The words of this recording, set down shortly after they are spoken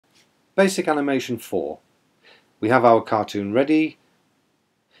Basic Animation 4. We have our cartoon ready.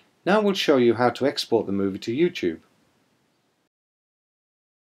 Now we'll show you how to export the movie to YouTube.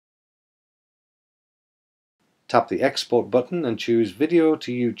 Tap the Export button and choose Video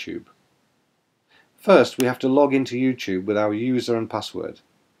to YouTube. First, we have to log into YouTube with our user and password.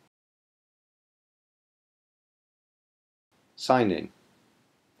 Sign in.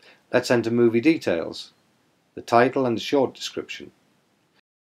 Let's enter movie details, the title and a short description.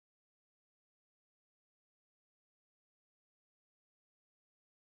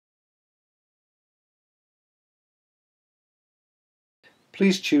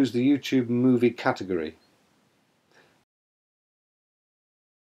 Please choose the YouTube movie category.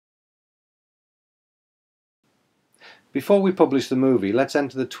 Before we publish the movie, let's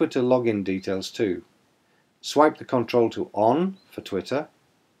enter the Twitter login details too. Swipe the control to on for Twitter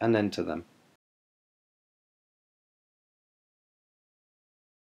and enter them.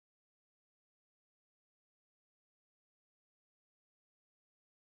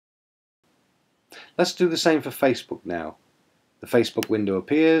 Let's do the same for Facebook now. The Facebook window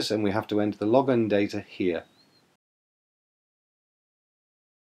appears and we have to enter the login data here.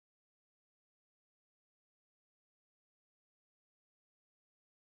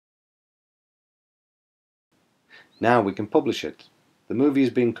 Now we can publish it. The movie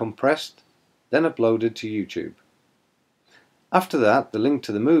is being compressed, then uploaded to YouTube. After that, the link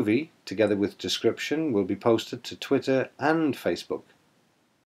to the movie, together with description, will be posted to Twitter and Facebook.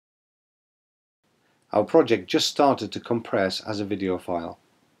 Our project just started to compress as a video file.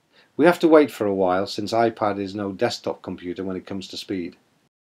 We have to wait for a while since iPad is no desktop computer when it comes to speed.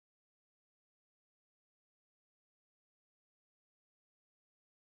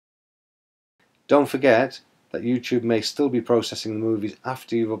 Don't forget that YouTube may still be processing the movies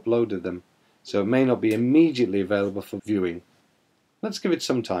after you've uploaded them, so it may not be immediately available for viewing. Let's give it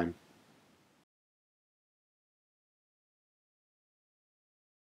some time.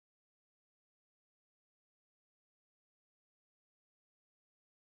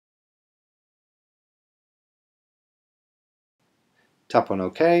 Tap on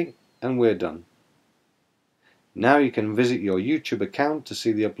OK and we're done. Now you can visit your YouTube account to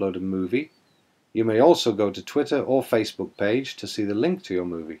see the uploaded movie. You may also go to Twitter or Facebook page to see the link to your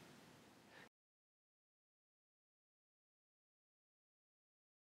movie.